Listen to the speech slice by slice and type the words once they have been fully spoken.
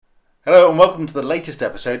Hello and welcome to the latest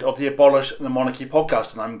episode of the Abolish the Monarchy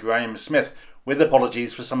podcast, and I'm Graham Smith, with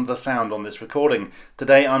apologies for some of the sound on this recording.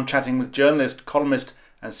 Today I'm chatting with journalist, columnist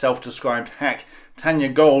and self-described hack Tanya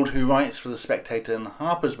Gold, who writes for The Spectator and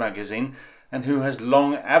Harper's Magazine and who has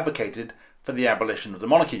long advocated for the abolition of the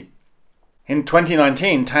monarchy. In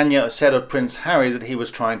 2019, Tanya said of Prince Harry that he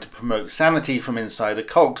was trying to promote sanity from inside a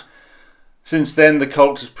cult. Since then, the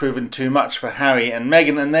cult has proven too much for Harry and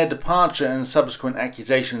Meghan, and their departure and subsequent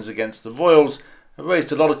accusations against the royals have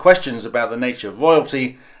raised a lot of questions about the nature of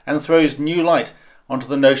royalty and throws new light onto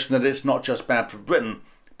the notion that it's not just bad for Britain,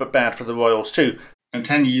 but bad for the royals too. And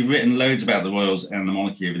Tanya, you've written loads about the royals and the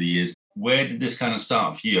monarchy over the years. Where did this kind of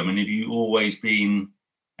start for you? I mean, have you always been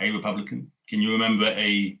a Republican? Can you remember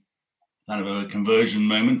a kind of a conversion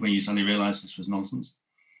moment when you suddenly realised this was nonsense?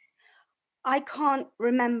 I can't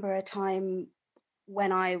remember a time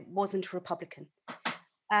when I wasn't a Republican.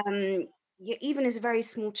 Even as a very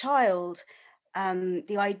small child,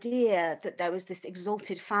 the idea that there was this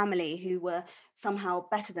exalted family who were somehow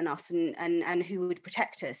better than us and who would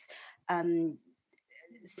protect us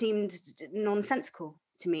seemed nonsensical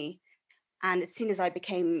to me. And as soon as I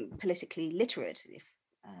became politically literate, if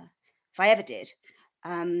I ever did,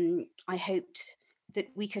 I hoped that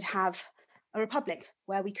we could have a republic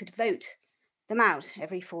where we could vote them out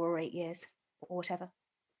every 4 or 8 years or whatever.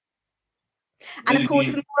 And of course,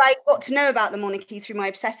 the more I got to know about the monarchy through my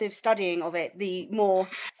obsessive studying of it, the more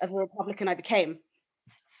of a Republican I became.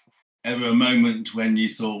 Ever a moment when you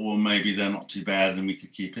thought, well, maybe they're not too bad and we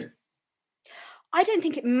could keep it? I don't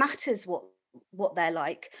think it matters what they're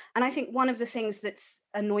like. And I think one of the things that's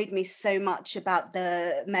annoyed me so much about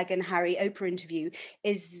the Meghan Harry Oprah interview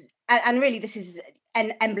is, and really this is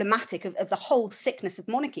emblematic of the whole sickness of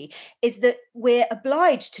monarchy, is that we're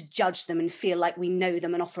obliged to judge them and feel like we know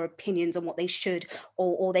them and offer opinions on what they should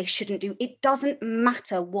or they shouldn't do. It doesn't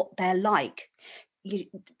matter what they're like. You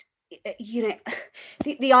know,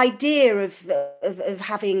 the idea of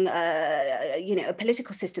having a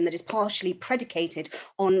political system that is partially predicated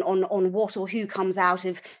on what or who comes out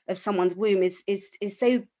of someone's womb is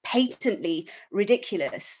so patently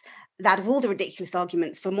ridiculous that of all the ridiculous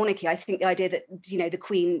arguments for monarchy, I think the idea that the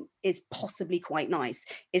Queen is possibly quite nice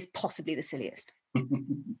is possibly the silliest.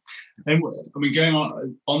 And I mean, going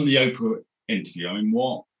on the Oprah interview, I mean,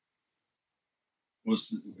 what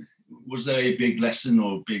was there a big lesson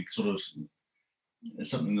or big sort of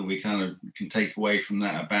something that we kind of can take away from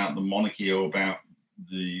that about the monarchy or about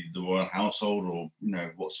the royal household, or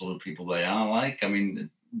what sort of people they are like? I mean,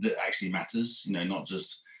 that actually matters, not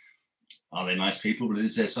just are they nice people, but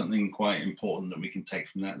is there something quite important that we can take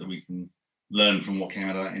from that we can learn from what came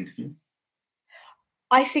out of that interview?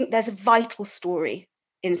 I think there's a vital story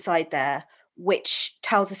inside there which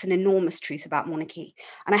tells us an enormous truth about monarchy.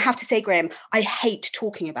 And I have to say, Graham, I hate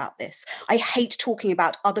talking about this. I hate talking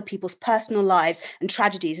about other people's personal lives and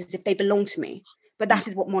tragedies as if they belong to me. But that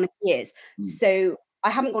is what monarchy is. So I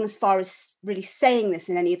haven't gone as far as really saying this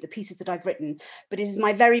in any of the pieces that I've written, but it is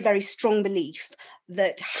my very, very strong belief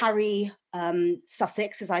that Harry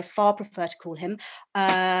Sussex, as I far prefer to call him,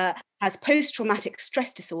 has post-traumatic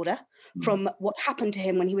stress disorder from what happened to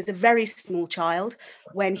him when he was a very small child,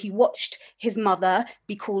 when he watched his mother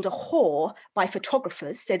be called a whore by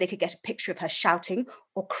photographers so they could get a picture of her shouting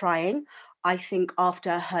or crying. I think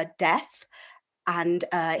after her death, and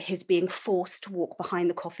his being forced to walk behind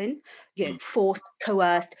the coffin, forced,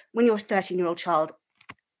 coerced. When you're a 13-year-old child,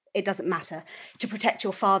 it doesn't matter. To protect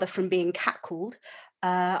your father from being catcalled,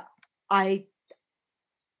 I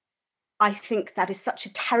think that is such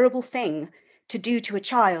a terrible thing to do to a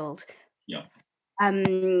child. Yeah.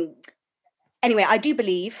 Anyway, I do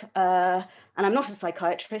believe, and I'm not a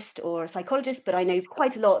psychiatrist or a psychologist, but I know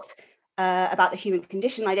quite a lot about the human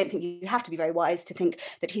condition. I don't think you have to be very wise to think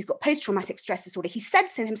that he's got post-traumatic stress disorder. He said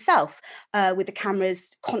so himself, with the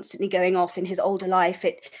cameras constantly going off in his older life.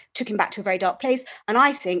 It took him back to a very dark place. And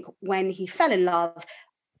I think when he fell in love,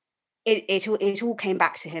 it all came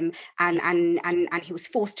back to him, and he was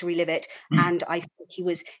forced to relive it. And I think he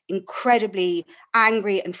was incredibly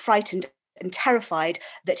angry and frightened and terrified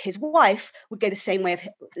that his wife would go the same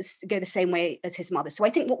way as his mother. So I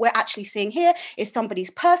think what we're actually seeing here is somebody's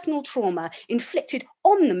personal trauma inflicted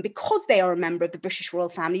on them because they are a member of the British royal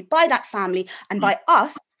family, by that family and by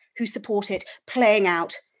us who support it, playing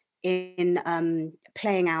out. And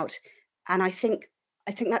I think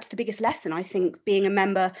that's the biggest lesson. I think being a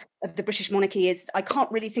member of the British monarchy is, I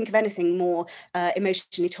can't really think of anything more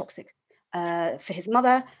emotionally toxic. For his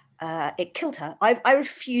mother, it killed her. I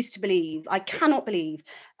refuse to believe, I cannot believe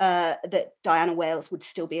that Diana Wales would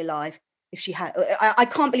still be alive if she had. I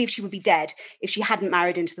can't believe she would be dead if she hadn't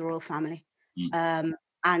married into the royal family.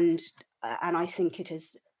 and I think it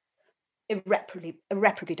has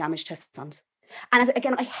irreparably damaged her sons. And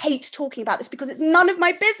again, I hate talking about this because it's none of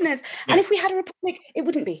my business. Yeah. And if we had a republic, it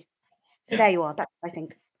wouldn't be. So there you are. That's what I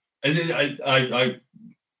think. I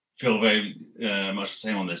feel very much the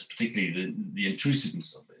same on this, particularly the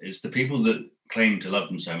intrusiveness of it. It's the people that claim to love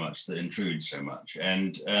them so much that intrude so much.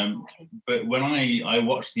 And but when I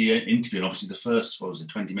watched the interview, and obviously the first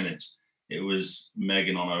 20 minutes, it was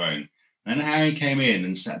Meghan on her own, and Harry came in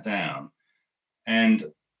and sat down, and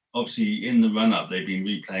obviously in the run-up they've been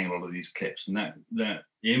replaying a lot of these clips, and that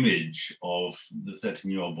image of the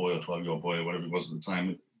 13-year-old boy or 12-year-old boy or whatever it was at the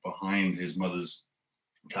time behind his mother's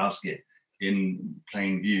casket in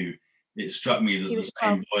plain view, it struck me that the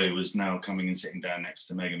same boy was now coming and sitting down next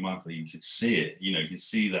to Meghan Markle. You could see it, you could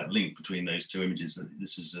see that link between those two images, that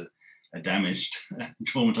this is a damaged,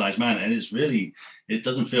 traumatized man. And it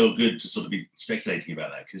doesn't feel good to sort of be speculating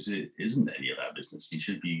about that, because it isn't any of our business. He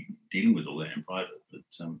should be dealing with all that in private. But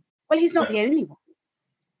well, he's not the only one.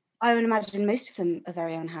 I would imagine most of them are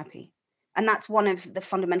very unhappy. And that's one of the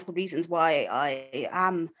fundamental reasons why I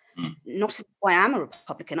am a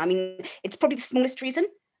Republican. I mean, it's probably the smallest reason,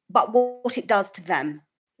 but what it does to them.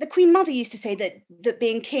 The Queen Mother used to say that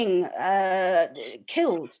being king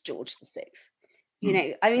killed George VI.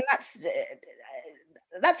 I mean,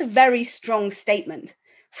 that's a very strong statement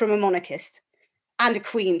from a monarchist and a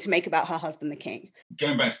queen to make about her husband, the king.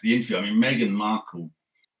 Going back to the interview, I mean, Meghan Markle,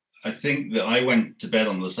 I think that I went to bed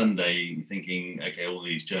on the Sunday thinking, okay, all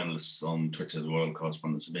these journalists on Twitter, the royal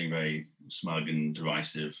correspondents, are being very smug and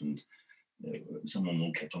derisive, and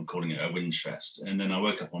someone kept on calling it a whinge fest. And then I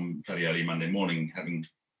woke up on fairly early Monday morning, having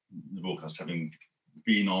the broadcast having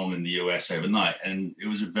been on in the US overnight, and it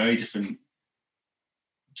was a very different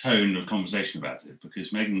tone of conversation about it,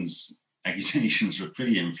 because Meghan's accusations were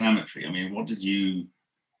pretty inflammatory. I mean,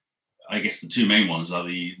 I guess the two main ones are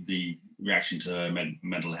the reaction to her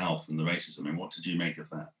mental health and the racism. I mean, what did you make of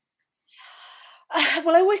that?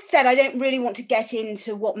 Well, I always said I don't really want to get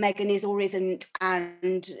into what Meghan is or isn't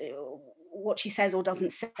and what she says or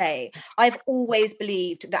doesn't say. I've always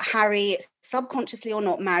believed that Harry, subconsciously or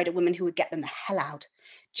not, married a woman who would get them the hell out,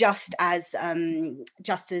 just as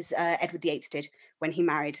Edward VIII did when he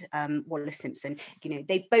married Wallis Simpson.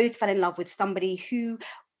 They both fell in love with somebody who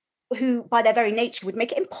by their very nature would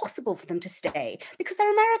make it impossible for them to stay, because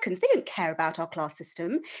they're Americans. They don't care about our class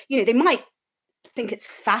system. They might think it's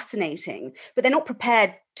fascinating, but they're not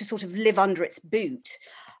prepared to sort of live under its boot.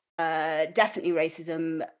 Definitely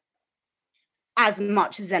racism, as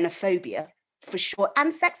much as xenophobia, for sure,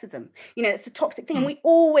 and sexism. It's the toxic thing, and we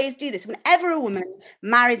always do this. Whenever a woman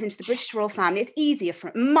marries into the British royal family, it's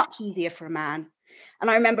much easier for a man. And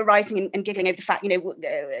I remember writing and giggling over the fact,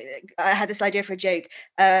 I had this idea for a joke.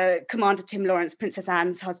 Commander Tim Lawrence, Princess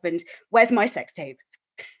Anne's husband, where's my sex tape?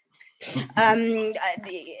 This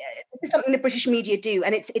is something the British media do,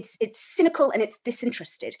 and it's cynical and it's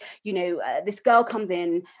disinterested. This girl comes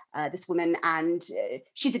in, this woman, and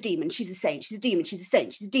she's a demon, she's a saint, she's a demon, she's a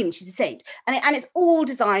saint, she's a demon, she's a saint, and it's all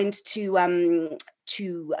designed to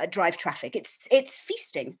drive traffic. It's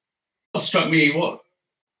feasting. What struck me, what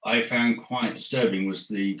I found quite disturbing, was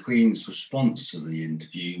the Queen's response to the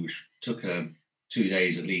interview, which took her 2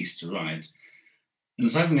 days at least to write. And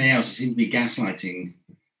aside from anything else, it seemed to be gaslighting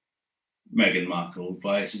Meghan Markle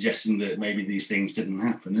by suggesting that maybe these things didn't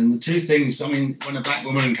happen. And the two things, I mean, when a black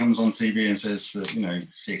woman comes on TV and says that,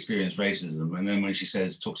 she experienced racism, and then when she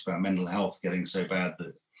talks about mental health getting so bad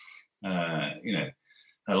that,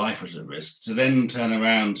 her life was at risk, to then turn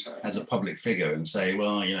around as a public figure and say,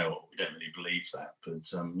 well, we don't really believe that, but,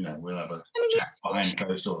 we'll have a chat behind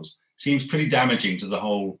closed doors, seems pretty damaging to the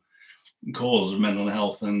whole cause of mental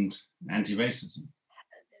health and anti-racism.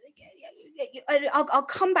 I'll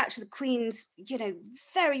come back to the Queen's,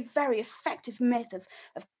 very, very effective myth of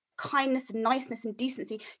kindness and niceness and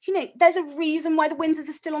decency. There's a reason why the Windsors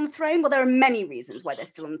are still on the throne. Well, there are many reasons why they're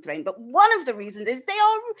still on the throne, but one of the reasons is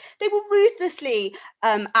they will ruthlessly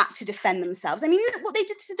act to defend themselves. I mean, look what they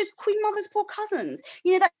did to the Queen Mother's poor cousins.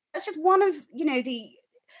 That's just one of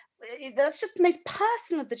that's just the most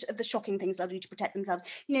personal of the shocking things they'll do to protect themselves.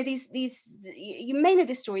 These you may know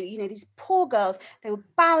this story. These poor girls, they were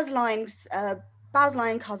Bowers Lyon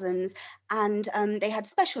cousins, and they had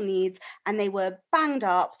special needs, and they were banged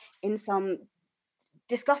up in some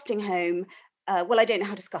disgusting home. Well, I don't know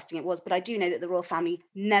how disgusting it was, but I do know that the royal family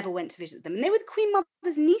never went to visit them, and they were the Queen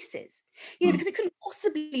Mother's nieces. Because it couldn't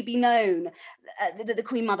possibly be known that the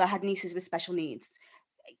Queen Mother had nieces with special needs.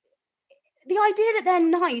 The idea that they're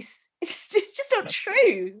nice, it's just not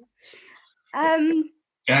true. And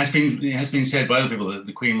It has been said by other people that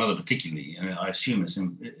the Queen Mother, particularly, and I assume it's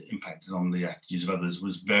impacted on the attitudes of others,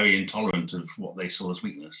 was very intolerant of what they saw as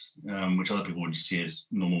weakness, which other people would see as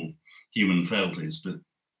normal human frailties, but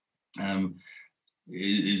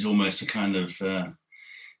is almost a kind of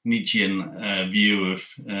Nietzschean view of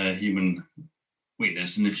human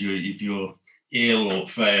weakness. And if you're ill or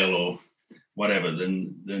frail or whatever,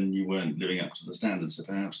 then you weren't living up to the standards. So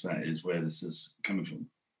perhaps that is where this is coming from.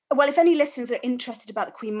 Well, if any listeners are interested about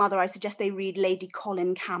the Queen Mother, I suggest they read Lady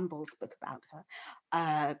Colin Campbell's book about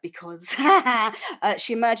her, because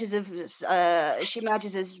she emerges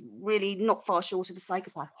as really not far short of a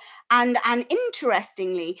psychopath. And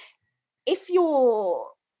interestingly, if you're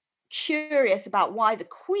curious about why the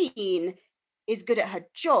Queen is good at her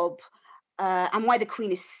job and why the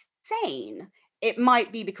Queen is sane, it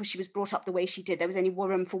might be because she was brought up the way she did. There was only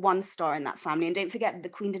room for one star in that family. And don't forget that the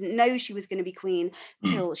Queen didn't know she was going to be Queen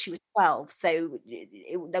till she was 12. So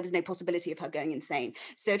there was no possibility of her going insane.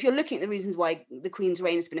 So if you're looking at the reasons why the Queen's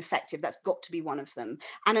reign has been effective, that's got to be one of them.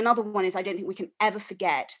 And another one is, I don't think we can ever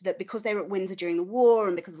forget that because they were at Windsor during the war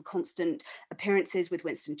and because of the constant appearances with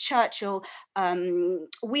Winston Churchill,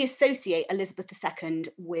 we associate Elizabeth II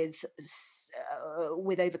with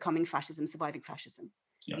overcoming fascism, surviving fascism.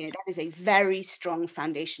 Yeah. You know, that is a very strong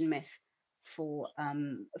foundation myth for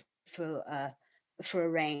a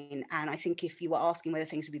reign. And I think if you were asking whether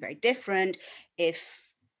things would be very different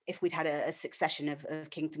if we'd had a succession of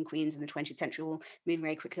kings and queens in the 20th century, moving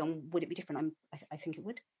very quickly on, would it be different? I think it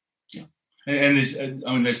would. Yeah.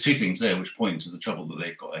 And there's two things there which point to the trouble that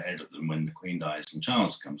they've got ahead of them when the Queen dies and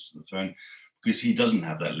Charles comes to the throne, because he doesn't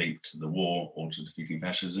have that link to the war or to defeating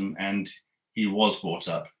fascism, and he was brought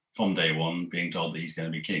up from day one being told that he's going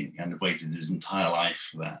to be king and waited his entire life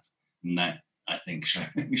for that. And that, I think,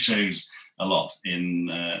 shows a lot in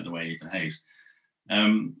the way he behaves.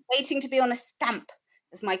 Waiting to be on a stamp,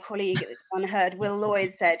 as my colleague unheard Will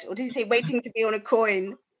Lloyd said, or did he say waiting to be on a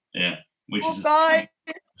coin? Yeah, which is a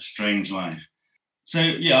strange life. So,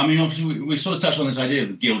 yeah, I mean, obviously we sort of touched on this idea of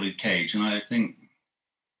the gilded cage, and I think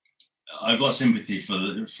I've got sympathy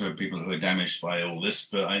for people who are damaged by all this,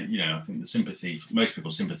 but I think most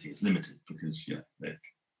people's sympathy is limited because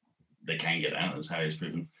they can get out, as Harry's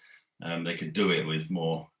proven. They could do it with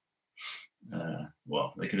more.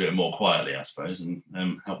 They could do it more quietly, I suppose, and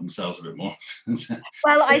help themselves a bit more.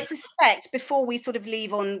 Well, I suspect before we sort of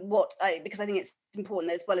leave on because I think it's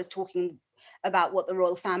important, as well as talking about what the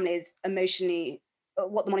royal family is emotionally,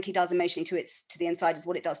 what the monarchy does emotionally to the insiders,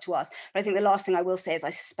 what it does to us. But I think the last thing I will say is I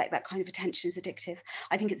suspect that kind of attention is addictive.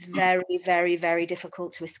 I think it's very, very, very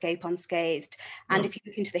difficult to escape unscathed. And if you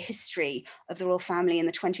look into the history of the royal family in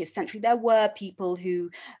the 20th century, there were people who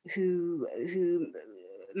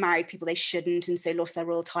married people they shouldn't, and so lost their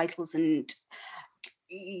royal titles, and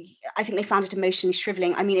I think they found it emotionally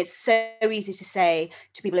shriveling. I mean, it's so easy to say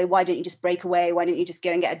to people, why don't you just break away? Why don't you just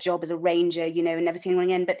go and get a job as a ranger, and never see anyone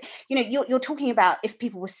again? But, you're talking about if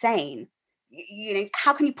people were sane,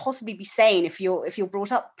 how can you possibly be sane if you're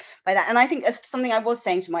brought up by that? And I think something I was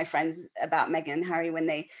saying to my friends about Meghan and Harry when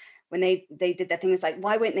they did their thing was like,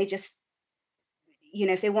 why won't they just,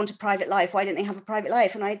 if they want a private life, why don't they have a private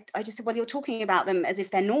life? And I just said, well, you're talking about them as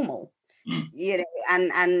if they're normal, but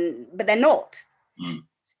they're not.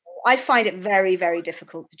 I find it very, very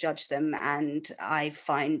difficult to judge them, and I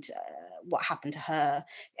find what happened to her,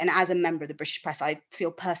 and as a member of the British press, I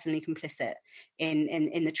feel personally complicit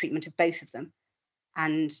in the treatment of both of them,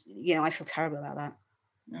 and I feel terrible about that.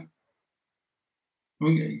 Yeah. I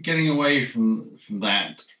mean, getting away from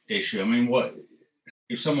that issue, I mean, what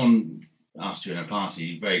if someone asked you in a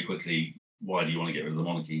party very quickly, why do you want to get rid of the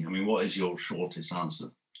monarchy? I mean, what is your shortest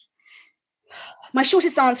answer? My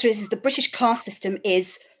shortest answer is the British class system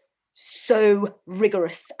is so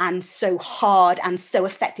rigorous and so hard and so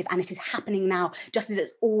effective, and it is happening now just as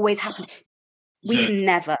it's always happened. We can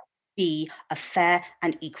never be a fair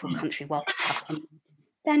and equal country. Well,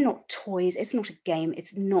 they're not toys. It's not a game.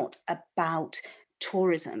 It's not about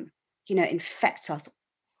tourism. It infects us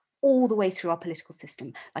all the way through our political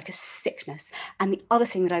system like a sickness. And the other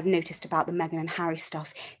thing that I've noticed about the Meghan and Harry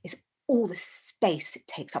stuff is all the space it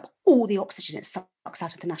takes up, all the oxygen it sucks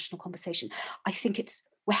out of the national conversation. I think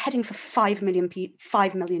we're heading for 5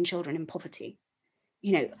 million children in poverty.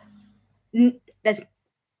 There's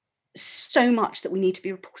so much that we need to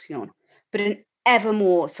be reporting on, but an ever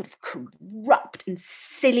more sort of corrupt and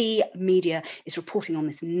silly media is reporting on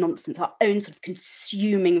this nonsense, our own sort of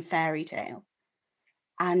consuming fairy tale.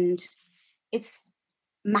 And it's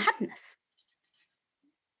madness.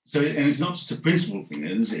 So, and it's not just a principle thing,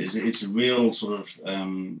 is it? It's a real sort of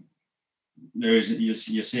you're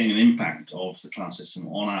seeing an impact of the class system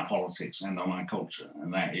on our politics and on our culture,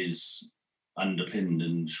 and that is underpinned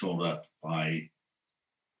and shored up by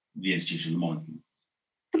the institution of the monarchy.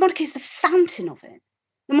 The monarchy is the fountain of it.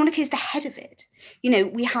 The monarchy is the head of it.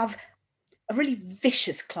 We have a really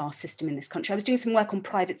vicious class system in this country. I was doing some work on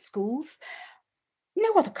private schools.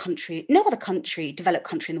 No other country, developed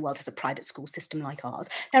country in the world has a private school system like ours.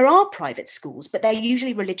 There are private schools, but they're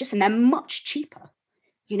usually religious and they're much cheaper.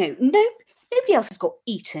 Nobody else has got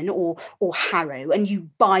Eton or Harrow, and you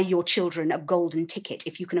buy your children a golden ticket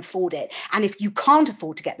if you can afford it. And if you can't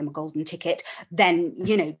afford to get them a golden ticket,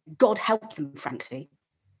 then, God help them, frankly.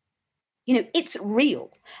 It's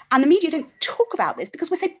real. And the media don't talk about this because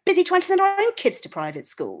we're so busy trying to send our own kids to private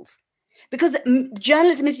schools. Because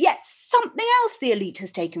journalism is yet something else the elite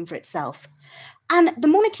has taken for itself. And the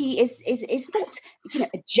monarchy is not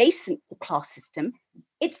adjacent to the class system.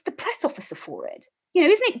 It's the press officer for it.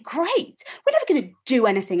 Isn't it great? We're never going to do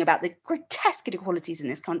anything about the grotesque inequalities in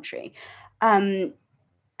this country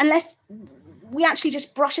unless we actually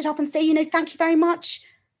just brush it up and say, thank you very much.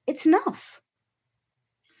 It's enough.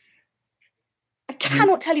 I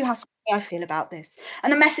cannot tell you how strongly I feel about this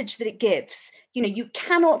and the message that it gives. You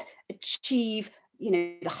cannot achieve,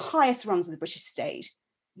 the highest rungs of the British state,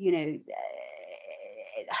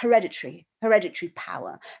 hereditary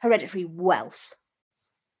power, hereditary wealth.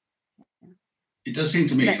 It does seem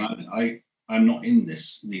to me, and I'm not in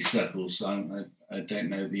these circles, so I don't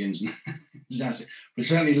know the ins and outs. But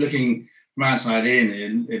certainly looking from outside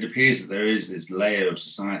in, it appears that there is this layer of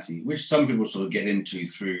society, which some people sort of get into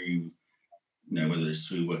through, whether it's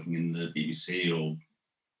through working in the BBC or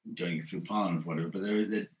going through Parliament or whatever, but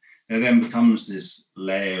there then becomes this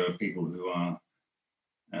layer of people who are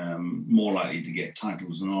more likely to get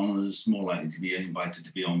titles and honours, more likely to be invited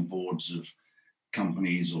to be on boards of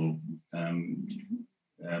companies or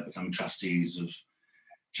become trustees of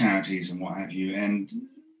charities and what have you,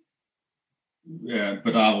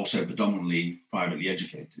 but are also predominantly privately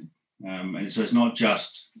educated. And so it's not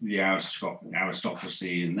just the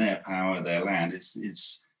aristocracy and their power, their land,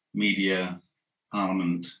 it's media,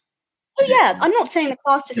 parliament. Oh yeah, I'm not saying the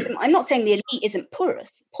class system, I'm not saying the elite isn't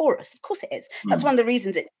porous, of course it is. That's one of the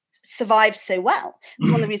reasons it survives so well.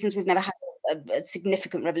 It's one of the reasons we've never had a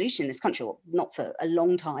significant revolution in this country, or not for a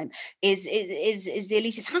long time, is the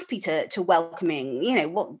elite is happy to welcoming,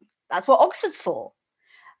 that's what Oxford's for.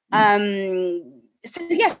 So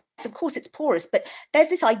yes, of course it's porous, but there's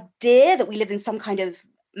this idea that we live in some kind of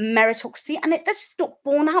meritocracy, and that's just not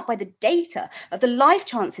borne out by the data of the life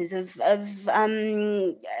chances of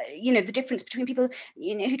the difference between people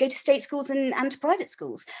who go to state schools and to private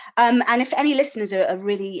schools. And if any listeners are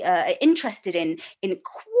really interested in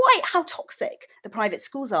quite how toxic the private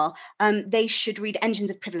schools are, they should read Engines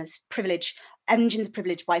of Privilege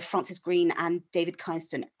by Francis Green and David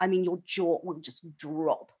Kynaston. I mean, your jaw will just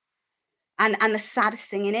drop. And the saddest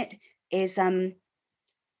thing in it is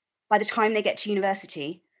by the time they get to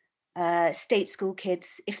university, state school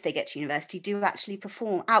kids, if they get to university, do actually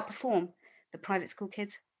outperform the private school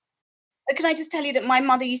kids. But can I just tell you that my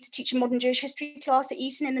mother used to teach a modern Jewish history class at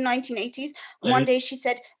Eton in the 1980s. And one day she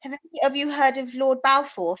said, have any of you heard of Lord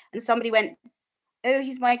Balfour? And somebody went, oh,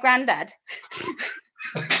 he's my granddad.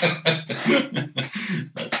 That's good.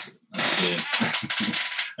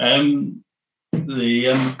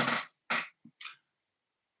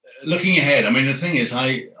 Looking ahead, I mean, the thing is,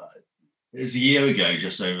 it was a year ago,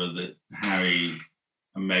 just over, that Harry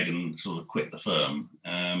and Meghan sort of quit the firm.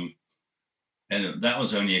 And that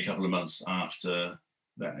was only a couple of months after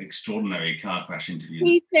that extraordinary car crash interview.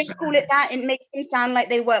 Please don't call it that. It makes them sound like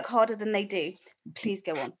they work harder than they do. Please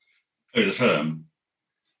go on. Oh, the firm?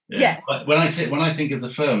 Yeah. Yes. But when I think of the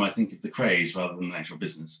firm, I think of the craze rather than the actual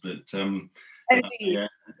business. But I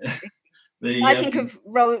think of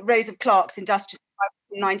rows of clerks, industrial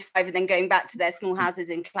 9 to 5, and then going back to their small houses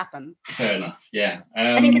in Clapham. Fair enough. Yeah.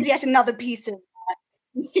 I think it's yet another piece of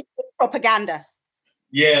propaganda.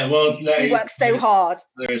 Yeah, well, he works so hard.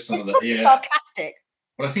 There is some it's of that. Yeah. Sarcastic.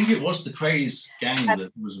 But I think it was the Craze gang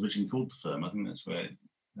that was originally called the firm. I think that's where it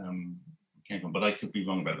came from. But I could be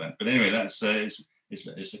wrong about that. But anyway, that's it's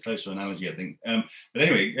a closer analogy, I think. But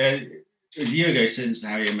anyway, it was a year ago since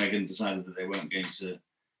Harry and Meghan decided that they weren't going to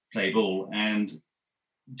play ball, and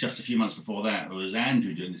just a few months before that was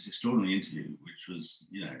Andrew doing this extraordinary interview, which was,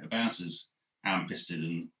 about as ham-fisted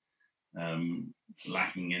and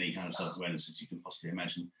lacking any kind of self-awareness as you can possibly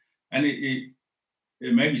imagine. And it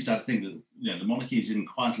made me start to think that, the monarchy is in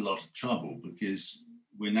quite a lot of trouble, because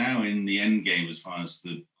we're now in the end game as far as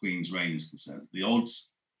the Queen's reign is concerned. The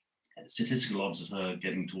statistical odds of her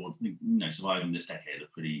getting toward, surviving this decade are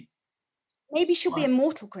pretty... Maybe she'll be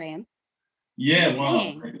immortal, Graham. Yeah, Just wow.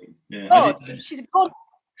 saying. Yeah, God, she's a god.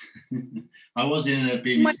 I was in a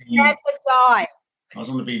She might BBC. never die. I was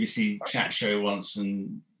on the BBC chat show once,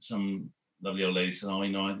 and some lovely old lady said, "Oh,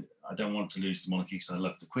 I don't want to lose the monarchy because I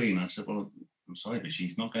love the Queen." I said, "Well, I'm sorry, but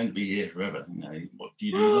she's not going to be here forever. What do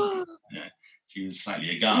you do?" She was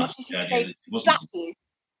slightly aghast at the idea that she wasn't.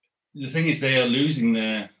 The thing is, they are losing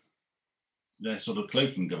their sort of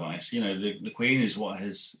cloaking device. The Queen is what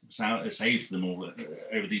has saved them all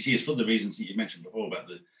over these years, for the reasons that you mentioned before about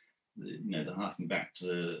the harking back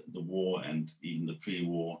to the war and even the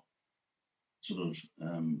pre-war sort of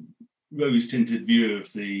rose-tinted view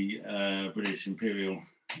of the British imperial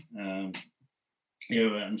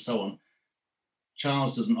era and so on.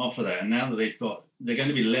 Charles doesn't offer that, and now that they're going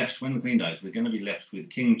to be left, when the Queen dies, we're going to be left with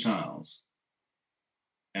King Charles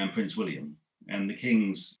and Prince William, and the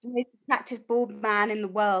King's the most attractive bald man in the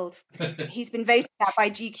world. He's been voted out by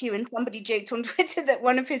GQ, and somebody joked on Twitter that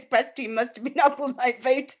one of his press team must have been up all night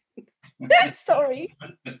voting. Sorry.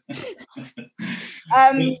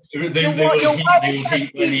 They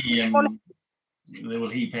will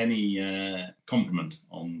heap any compliment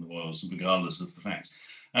on the royals, regardless of the facts.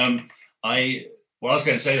 What I was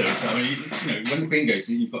going to say though is, when the Queen goes,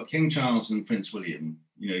 you've got King Charles and Prince William.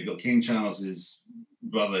 You've got King Charles's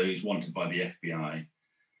brother who's wanted by the FBI.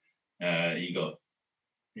 You got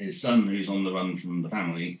his son who's on the run from the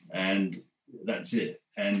family, and that's it.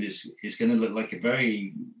 And it's going to look like a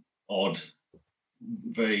very odd,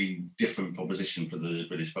 very different proposition for the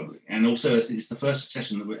British public. And also, it's the first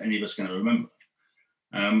succession that any of us are going to remember.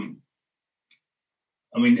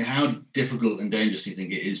 How difficult and dangerous do you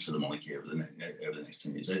think it is for the monarchy over the next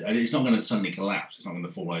 10 years? It's not going to suddenly collapse. It's not going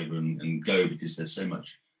to fall over and go, because there's so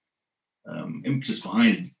much impetus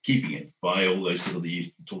behind keeping it by all those people that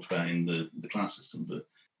you've talked about in the class system. But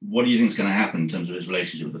what do you think is going to happen in terms of its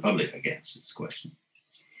relationship with the public, I guess, is the question.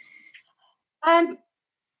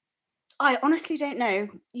 I honestly don't know,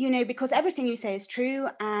 because everything you say is true,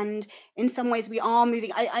 and in some ways we are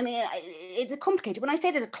moving. It's complicated. When I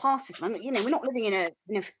say there's a class system, we're not living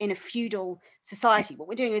in a feudal society. What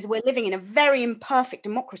we're doing is we're living in a very imperfect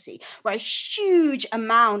democracy where a huge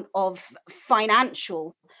amount of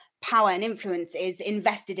financial power and influence is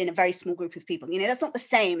invested in a very small group of people. That's not the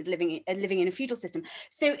same as living in a feudal system.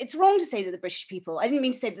 So it's wrong to say that the British people, I didn't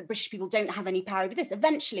mean to say that the British people don't have any power over this.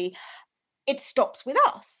 Eventually, it stops with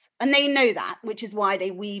us, and they know that, which is why they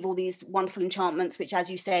weave all these wonderful enchantments, which, as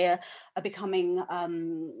you say, are becoming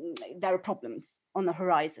there are problems on the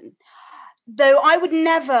horizon. Though I would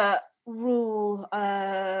never rule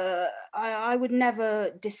I would never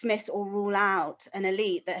dismiss or rule out an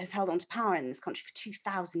elite that has held on to power in this country for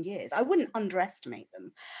 2,000 years. I wouldn't underestimate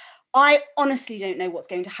them. I honestly don't know what's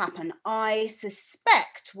going to happen. I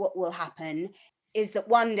suspect what will happen is that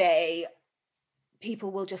one day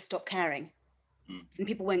people will just stop caring, and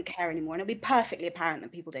people won't care anymore, and it'll be perfectly apparent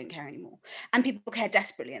that people don't care anymore, and people care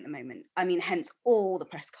desperately at the moment. Hence all the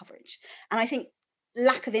press coverage. And I think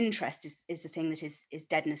lack of interest is the thing that is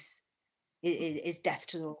deadness, is death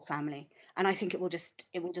to the royal family. And I think it will just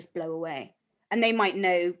blow away, and they might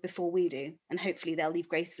know before we do, and hopefully they'll leave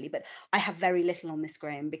gracefully. But I have very little on this,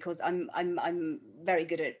 Graham, because I'm very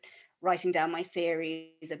good at writing down my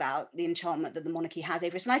theories about the enchantment that the monarchy has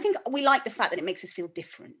over us. And I think we like the fact that it makes us feel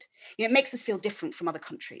different. It makes us feel different from other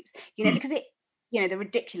countries, because it, the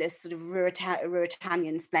ridiculous sort of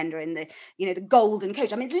Ruritanian splendor in the, the golden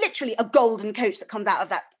coach. It's literally a golden coach that comes out of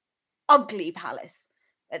that ugly palace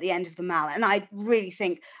at the end of the Mall. And I really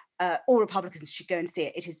think all Republicans should go and see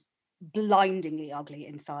it. It is blindingly ugly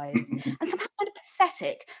inside and somehow kind of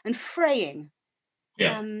pathetic and fraying.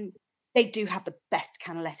 Yeah. They do have the best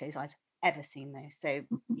canalettos I've ever seen, though, so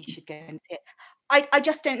you should go and see it. I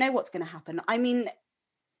just don't know what's going to happen.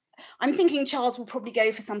 I'm thinking Charles will probably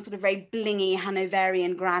go for some sort of very blingy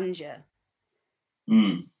Hanoverian grandeur.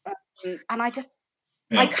 And I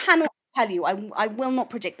cannot tell you. I will not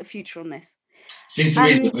predict the future on this. Seems to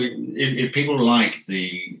me that if people like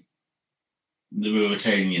the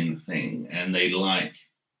Ruritanian thing and they like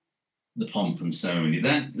the pomp and ceremony,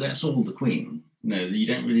 that's all the Queen. You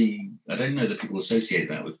don't really. I don't know that people associate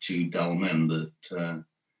that with two dull men. That.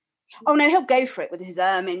 Oh no, he'll go for it with his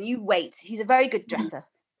ermine. You wait. He's a very good dresser,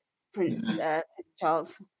 Prince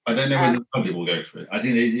Charles. I don't know whether the public will go for it. I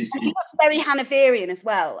think he looks very Hanoverian as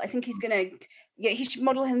well. I think he's going to. He should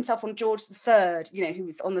model himself on George III. Who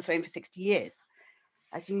was on the throne for 60 years,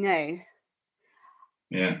 as you know.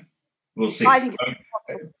 Yeah, we'll see. I think it's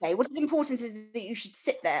impossible to say. What is important is that you should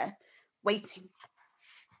sit there waiting.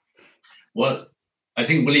 Well, I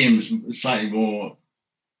think William's slightly more,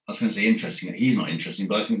 I was going to say interesting. He's not interesting,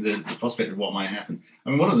 but I think the prospect of what might happen.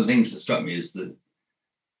 One of the things that struck me is that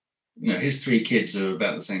his 3 kids are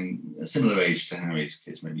about the same, a similar age to Harry's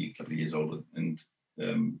kids, maybe a couple of years older, and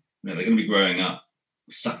they're going to be growing up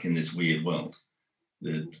stuck in this weird world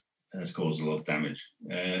that has caused a lot of damage.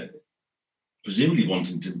 Presumably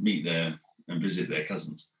wanting to meet and visit their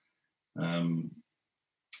cousins.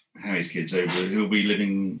 Harry's kids who'll be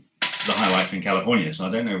living the high life in California. So I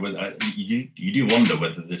don't know whether you do wonder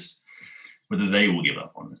whether they will give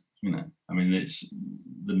up on it. I mean, it's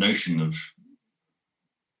the notion of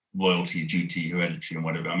royalty, duty, hereditary, and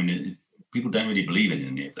whatever. I mean, people don't really believe in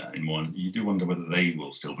any of that anymore. You do wonder whether they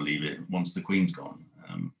will still believe it once the Queen's gone,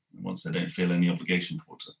 once they don't feel any obligation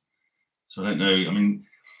towards her. So I don't know. I mean,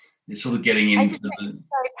 it's sort of getting into it's a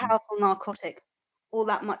very powerful narcotic. All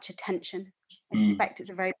that much attention. I suspect it's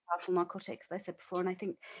a very powerful narcotic, as I said before, and I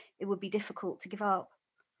think it would be difficult to give up.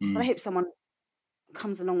 But I hope someone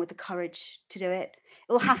comes along with the courage to do it.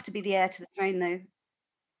 It will have to be the heir to the throne, though.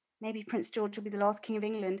 Maybe Prince George will be the last King of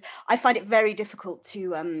England. I find it very difficult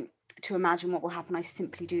to imagine what will happen. I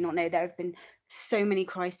simply do not know. There have been so many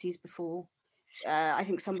crises before. I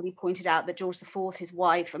think somebody pointed out that George IV, his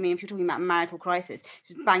wife, I mean, if you're talking about a marital crisis,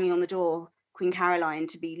 she was banging on the door, Queen Caroline,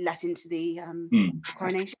 to be let into the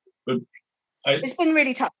coronation. But it's been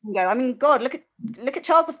really touch and go. I mean, God, look at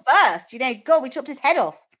Charles I. God, we chopped his head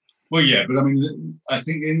off. Well, yeah, but I mean, I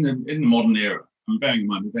think in the modern era, and bearing in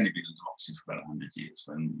mind we've only been in democracy for about 100 years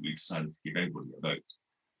when we decided to give everybody a vote.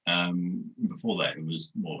 Before that, it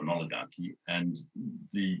was more of an oligarchy, and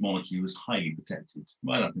the monarchy was highly protected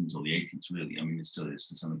right up until the 80s, really. I mean, it still is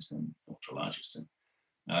to some extent, or to a large extent.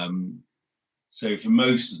 So for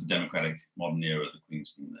most of the democratic modern era, the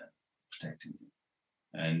Queen's been there protecting them.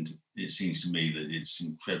 And it seems to me that it's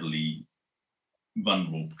incredibly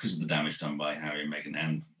vulnerable because of the damage done by Harry and Meghan,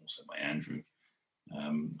 and also by Andrew.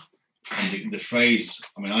 And the phrase,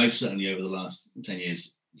 I mean, I've certainly over the last 10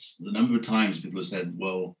 years, the number of times people have said,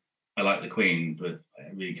 well, I like the Queen, but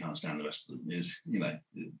I really can't stand the rest of them, is,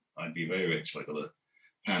 I'd be very rich if I got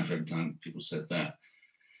 £1 for every time people said that.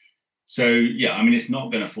 So, yeah, I mean, it's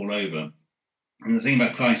not going to fall over. And the thing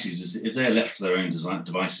about crises is if they're left to their own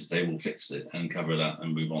devices, they will fix it and cover it up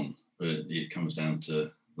and move on. But it comes down to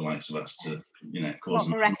the likes of us to, cause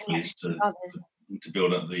to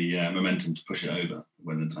build up the momentum to push it over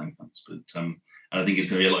when the time comes. But and I think it's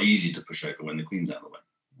going to be a lot easier to push over when the Queen's out of the way.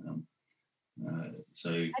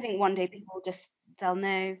 So I think one day people they'll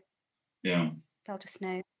know. Yeah. They'll just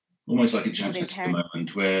know. Almost like a Ceausescu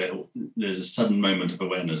moment where there's a sudden moment of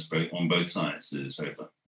awareness on both sides that it's over.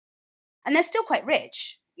 And they're still quite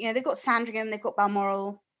rich. They've got Sandringham, they've got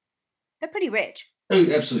Balmoral. They're pretty rich. Oh,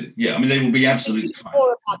 absolutely. Yeah, I mean, they will be absolutely fine.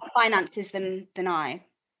 More about the finances than I.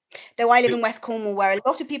 Though I live in West Cornwall, where a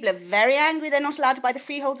lot of people are very angry they're not allowed to buy the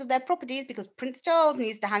freeholds of their properties because Prince Charles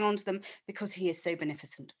needs to hang on to them because he is so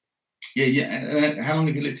beneficent. Yeah. How long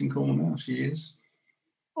have you lived in Cornwall now? 2 years?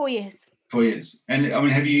 4 years. 4 years. And, I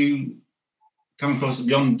mean, have you come across,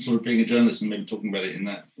 beyond sort of being a journalist and maybe talking about it in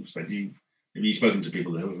that respect, have you spoken to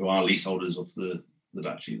people who are leaseholders of the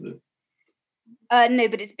duchy? No,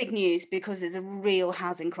 but it's big news because there's a real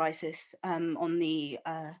housing crisis on the,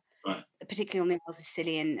 right. Particularly on the Isles of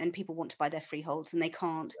Scilly, and people want to buy their freeholds and they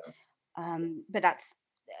can't. Yeah. But that's,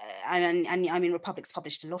 I mean, Republic's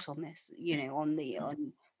published a lot on this,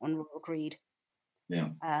 on royal greed. Yeah.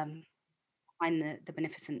 Behind the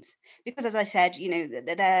beneficence, because as I said,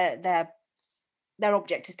 their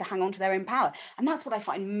object is to hang on to their own power. And that's what I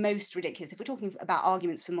find most ridiculous. If we're talking about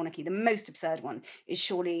arguments for monarchy, the most absurd one is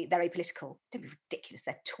surely they're apolitical. Don't be ridiculous,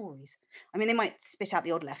 they're Tories. I mean, they might spit out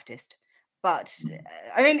the odd leftist, but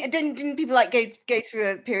I mean, didn't people go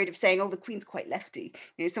through a period of saying, oh, the Queen's quite lefty?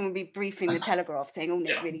 Someone would be briefing the Telegraph saying, oh,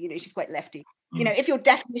 no, really, she's quite lefty. If your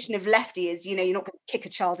definition of lefty is, you're not going to kick a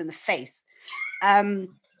child in the face.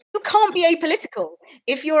 You can't be apolitical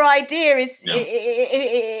if your idea is,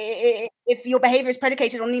 if your behaviour is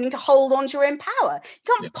predicated on needing to hold on to your own power.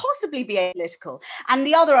 You can't possibly be apolitical. And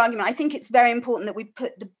the other argument, I think it's very important that we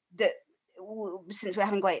put since we're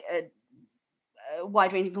having quite a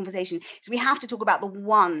wide-ranging conversation, is we have to talk about the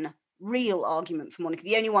one real argument for monarchy.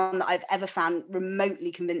 The only one that I've ever found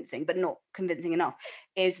remotely convincing, but not convincing enough,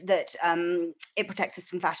 is that it protects us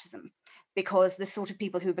from fascism. Because the sort of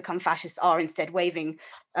people who become fascists are instead waving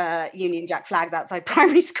Union Jack flags outside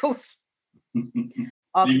primary schools. The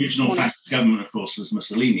original fascist government, of course, was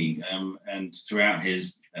Mussolini, and throughout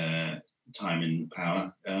his time in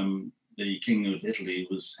power, the King of Italy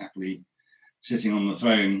was happily sitting on the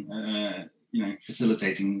throne,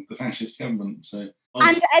 facilitating the fascist government. So,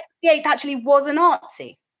 and Edward VIII actually was a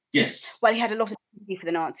Nazi. Yes. Well, he had a lot of sympathy for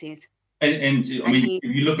the Nazis. And I And mean,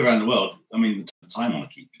 if you look around the world, I mean, the Thai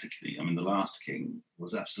monarchy particularly, I mean, the last king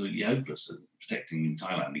was absolutely hopeless at protecting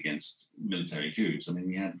Thailand against military coups. I mean,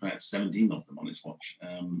 he had about 17 of them on his watch,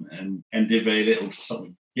 and did very little to stop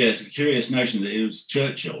them. Yeah, it's a curious notion that it was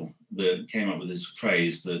Churchill that came up with this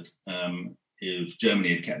phrase that if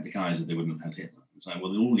Germany had kept the Kaiser, they wouldn't have had Hitler. It's like,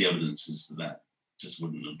 well, all the evidence is that just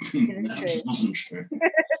wouldn't have been, that just wasn't true.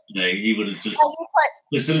 He would have just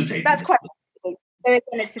facilitated. That's quite. There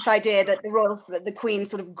again, it's this idea that the Queen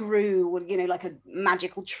sort of grew, like a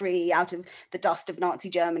magical tree out of the dust of Nazi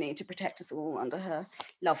Germany to protect us all under her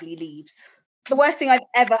lovely leaves. The worst thing I've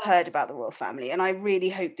ever heard about the royal family, and I really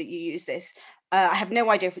hope that you use this, I have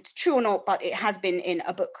no idea if it's true or not, but it has been in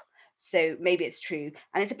a book, so maybe it's true.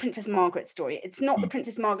 And it's a Princess Margaret story. It's not the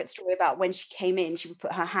Princess Margaret story about when she came in, she would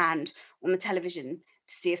put her hand on the television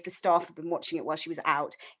to see if the staff had been watching it while she was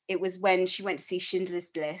out. It was when she went to see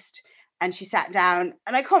Schindler's List, and she sat down,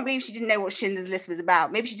 and I can't believe she didn't know what Schindler's List was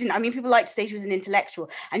about. Maybe she didn't. I mean, people like to say she was an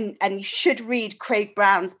intellectual, and you should read Craig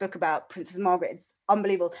Brown's book about Princess Margaret. It's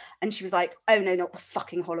unbelievable. And she was like, oh no, not the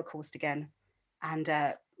fucking Holocaust again. And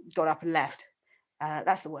got up and left.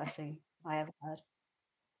 That's the worst thing I ever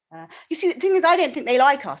heard. You see, the thing is, I don't think they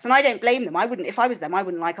like us, and I don't blame them. I wouldn't, if I was them, I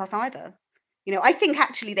wouldn't like us either. I think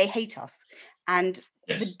actually they hate us. And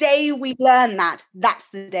the day we learn that, that's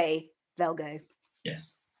the day they'll go.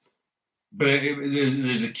 Yes. But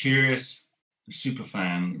there's a curious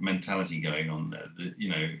superfan mentality going on there. That,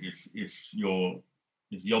 if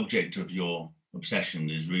the object of your obsession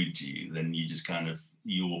is rude to you, then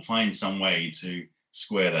you will find some way to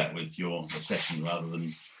square that with your obsession rather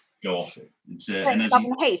than go off it. It's love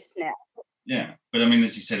and hate, isn't it? Yeah, but I mean,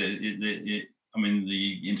 as you said,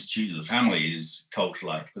 the Institute of the Family is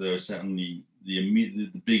cult-like, but there are certainly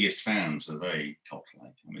the biggest fans are very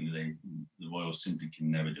cult-like. I mean, the royals simply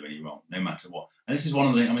can never do any wrong, no matter what. And this is one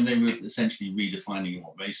of the. I mean, they were essentially redefining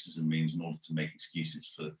what racism means in order to make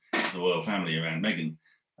excuses for the royal family around Meghan,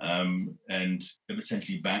 and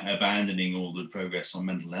essentially abandoning all the progress on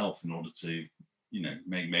mental health in order to,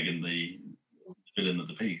 make Meghan the villain of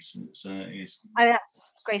the piece. That's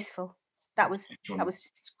disgraceful. That was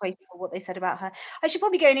disgraceful what they said about her. I should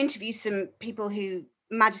probably go and interview some people who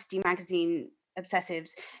Majesty magazine obsessives,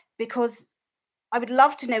 because I would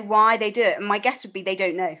love to know why they do it. And my guess would be they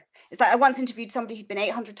don't know. It's like I once interviewed somebody who'd been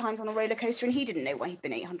 800 times on a roller coaster, and he didn't know why he'd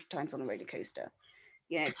been 800 times on a roller coaster.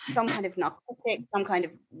 It's some kind of narcotic, some kind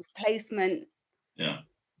of replacement. Yeah.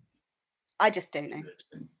 I just don't know.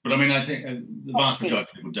 But I mean, I think the vast majority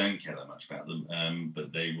of people don't care that much about them,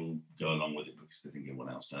 but they will go along with it because they think everyone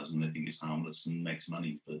else does, and they think it's harmless and makes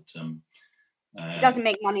money. But it doesn't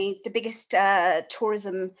make money. The biggest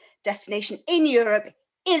tourism destination in Europe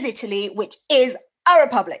is Italy, which is a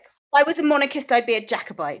republic. If I was a monarchist, I'd be a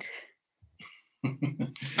Jacobite. What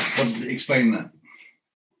does it explain that?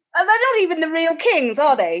 They're not even the real kings,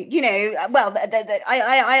 are they? Well,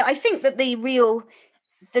 I think that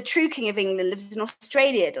the true king of England lives in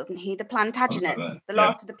Australia, doesn't he? The Plantagenets, the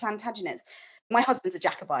last of the Plantagenets. My husband's a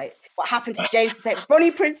Jacobite. What happened to James to say,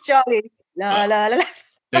 Bonnie Prince Charlie, la la la la.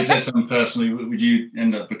 They said something personally. Would you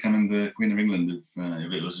end up becoming the Queen of England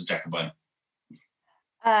if it was a Jacobite?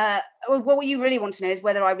 What you really want to know is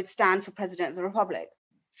whether I would stand for President of the Republic.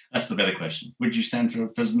 That's the better question. Would you stand for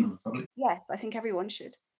President of the Republic? Yes, I think everyone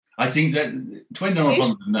should. I think that, to end on a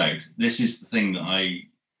positive note, this is the thing that I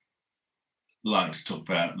like to talk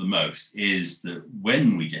about the most, is that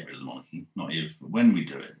when we get rid of the monarchy, not if, but when we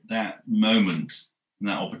do it, that moment and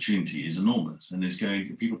that opportunity is enormous. And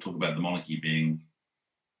people talk about the monarchy being,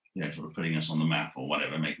 sort of putting us on the map or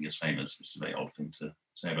whatever, making us famous, which is a very odd thing to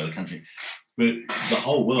say about the country. But the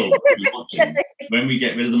whole world will be watching when we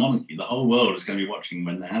get rid of the monarchy. The whole world is going to be watching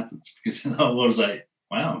when that happens, because the whole world is like,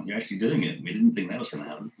 wow, you're actually doing it. We didn't think that was going to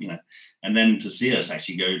happen, And then to see us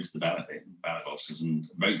actually go to the ballot boxes and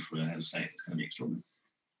vote for a head of state, it's going to be extraordinary.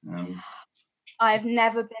 I've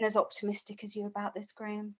never been as optimistic as you about this,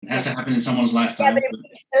 Graham. It has to happen in someone's lifetime. Yeah, but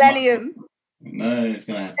it's millennium. No, it's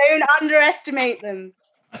going to happen. Don't underestimate them.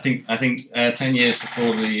 I think 10 years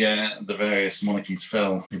before the various monarchies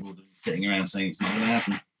fell, people were sitting around saying it's not going to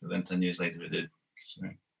happen. But then 10 years later, it did. So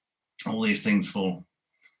all these things fall.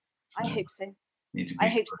 I hope so. I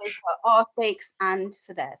hope so for our sakes and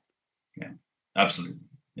for theirs. Yeah, absolutely.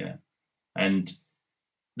 Yeah. And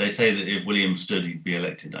they say that if William stood, he'd be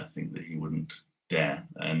elected. I think that he wouldn't dare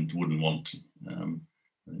and wouldn't want to.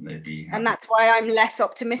 And that's why I'm less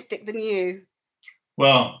optimistic than you.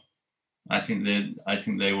 Well, I think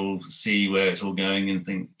they will see where it's all going and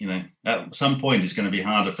think, at some point it's going to be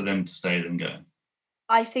harder for them to stay than go.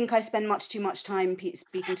 I think I spend much too much time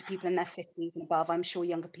speaking to people in their 50s and above. I'm sure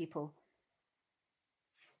younger people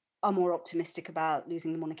are more optimistic about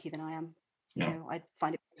losing the monarchy than I am. Yeah. You know, I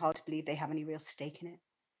find it hard to believe they have any real stake in it.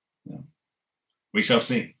 Yeah. We shall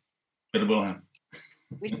see. But it will happen.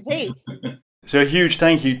 We shall see. So a huge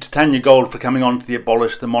thank you to Tanya Gold for coming on to the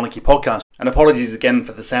Abolish the Monarchy podcast. And apologies again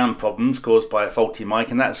for the sound problems caused by a faulty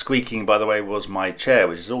mic. And that squeaking, by the way, was my chair,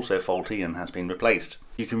 which is also faulty and has been replaced.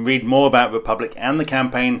 You can read more about Republic and the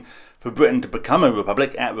campaign for Britain to become a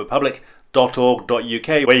republic at republic.org.uk,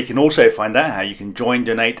 where you can also find out how you can join,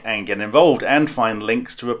 donate and get involved, and find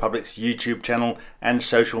links to Republic's YouTube channel and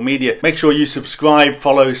social media. Make sure you subscribe,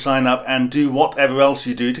 follow, sign up and do whatever else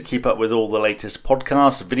you do to keep up with all the latest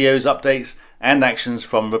podcasts, videos, updates and actions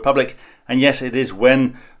from Republic. And yes, it is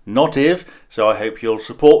when, not if, so I hope you'll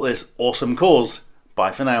support this awesome cause.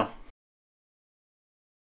 Bye for now.